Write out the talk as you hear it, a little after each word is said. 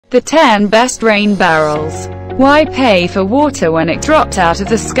The 10 best rain barrels. Why pay for water when it dropped out of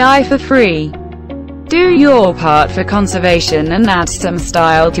the sky for free? Do your part for conservation and add some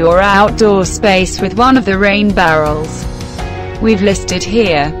style to your outdoor space with one of the rain barrels we've listed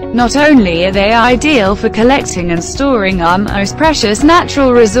here. Not only are they ideal for collecting and storing our most precious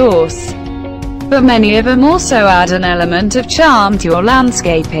natural resource, but many of them also add an element of charm to your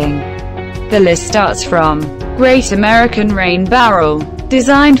landscaping. The list starts from Great American Rain Barrel.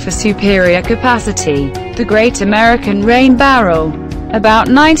 Designed for superior capacity, the Great American Rain Barrel, about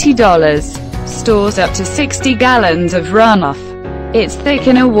 $90, stores up to 60 gallons of runoff. Its thick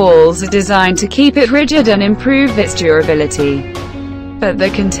inner walls are designed to keep it rigid and improve its durability. But the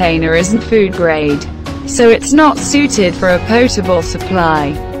container isn't food grade, so it's not suited for a potable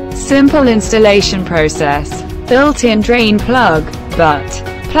supply. Simple installation process, built-in drain plug, but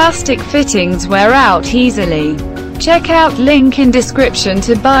plastic fittings wear out easily. Check out link in description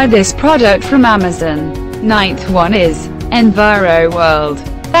to buy this product from Amazon. Ninth one is Enviro World.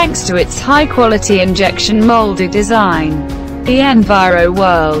 Thanks to its high-quality injection molded design, the Enviro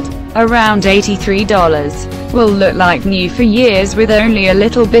World, around $83, will look like new for years with only a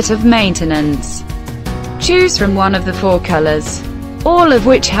little bit of maintenance. Choose from one of the 4 colors, all of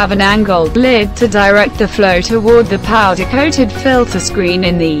which have an angled lid to direct the flow toward the powder-coated filter screen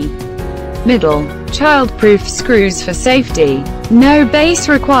in the middle. Child-proof screws for safety. No base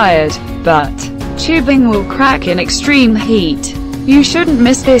required, but tubing will crack in extreme heat. You shouldn't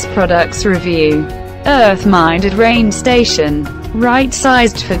miss this product's review. Earth-minded rain station.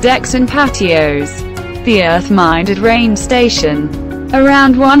 Right-sized for decks and patios. The Earth-minded rain station,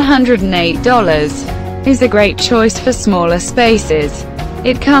 around $108, is a great choice for smaller spaces.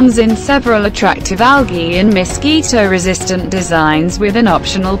 It comes in several attractive algae and mosquito-resistant designs with an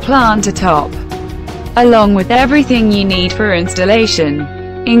optional plant atop, along with everything you need for installation,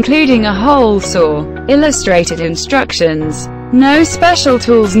 including a hole saw, illustrated instructions, no special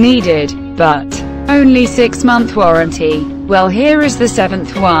tools needed, but only 6-month warranty. Well, here is the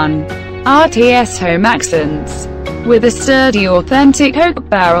 7th one. RTS Home Accents. With a sturdy authentic oak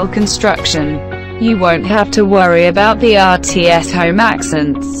barrel construction, you won't have to worry about the RTS Home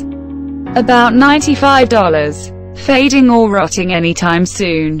Accents. About $95. Fading or rotting anytime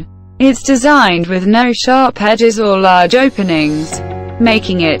soon. It's designed with no sharp edges or large openings,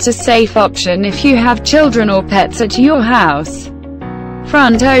 making it a safe option if you have children or pets at your house.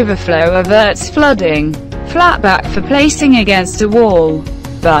 Front overflow averts flooding. Flat back for placing against a wall.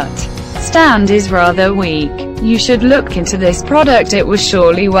 But stand is rather weak. You should look into this product, it was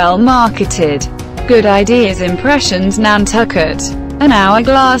surely well marketed. Good Ideas Impressions Nantucket. An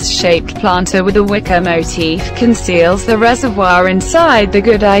hourglass-shaped planter with a wicker motif conceals the reservoir inside the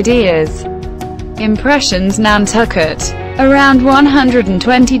Good Ideas Impressions Nantucket. Around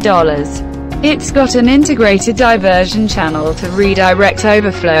 $120. It's got an integrated diversion channel to redirect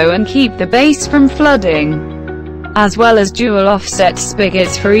overflow and keep the base from flooding, as well as dual offset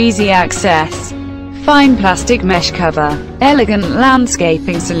spigots for easy access. Fine plastic mesh cover. Elegant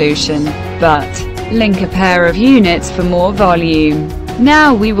landscaping solution. But link a pair of units for more volume.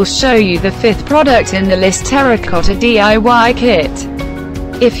 Now we will show you the 5th product in the list, Terracotta DIY Kit.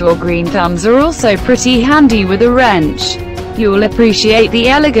 If your green thumbs are also pretty handy with a wrench, you'll appreciate the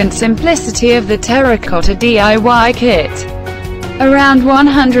elegant simplicity of the Terracotta DIY Kit. Around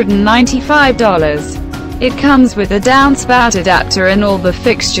 $195. It comes with a downspout adapter and all the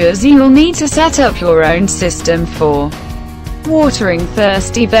fixtures you'll need to set up your own system for watering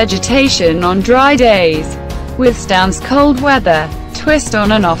thirsty vegetation on dry days. Withstands cold weather. Twist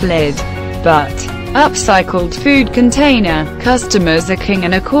on and off lid. But upcycled food container. Customers are king,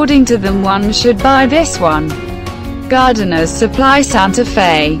 and according to them, one should buy this one. Gardener's Supply Santa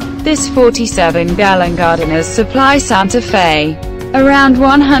Fe. This 47-gallon Gardener's Supply Santa Fe, around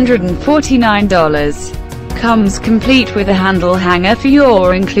 $149. Comes complete with a handle hanger for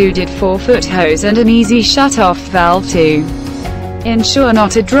your included 4-foot hose and an easy shut-off valve to ensure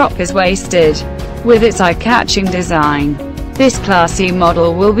not a drop is wasted. With its eye-catching design, this classy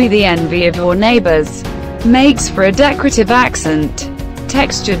model will be the envy of your neighbors. Makes for a decorative accent.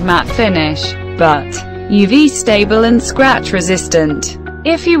 Textured matte finish, but UV stable and scratch resistant.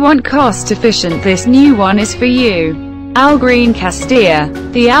 If you want cost efficient, this new one is for you. Al Green Castilla.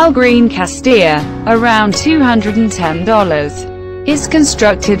 The Al Green Castilla, around $210, is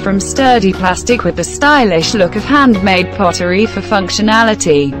constructed from sturdy plastic with the stylish look of handmade pottery for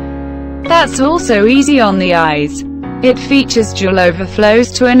functionality that's also easy on the eyes. It features dual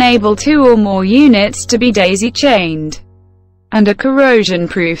overflows to enable 2 or more units to be daisy-chained, and a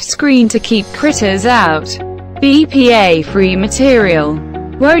corrosion-proof screen to keep critters out. BPA-free material.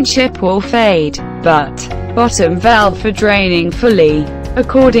 won't chip or fade, but bottom valve for draining fully.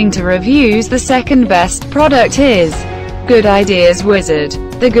 According to reviews, the second best product is Good Ideas Wizard.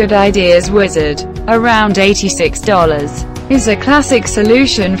 The Good Ideas Wizard, around $86, is a classic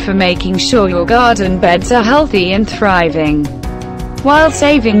solution for making sure your garden beds are healthy and thriving, while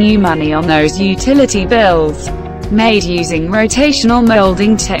saving you money on those utility bills. Made using rotational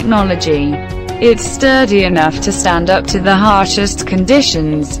molding technology, it's sturdy enough to stand up to the harshest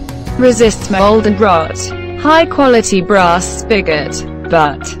conditions, resists mold and rot, high-quality brass spigot,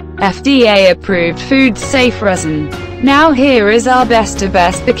 but FDA-approved food-safe resin. Now here is our best of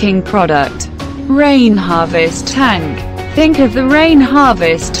best the king product. Rain Harvest Tank. Think of the Rain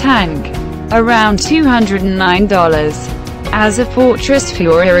Harvest Tank, around $209, as a fortress for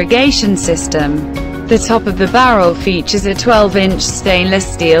your irrigation system. The top of the barrel features a 12-inch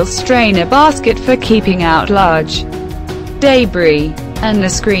stainless steel strainer basket for keeping out large debris, and the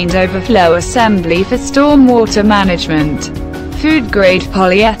screened overflow assembly for stormwater management. Food-grade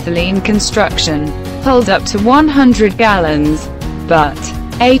polyethylene construction, holds up to 100 gallons, but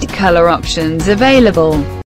 8 color options available.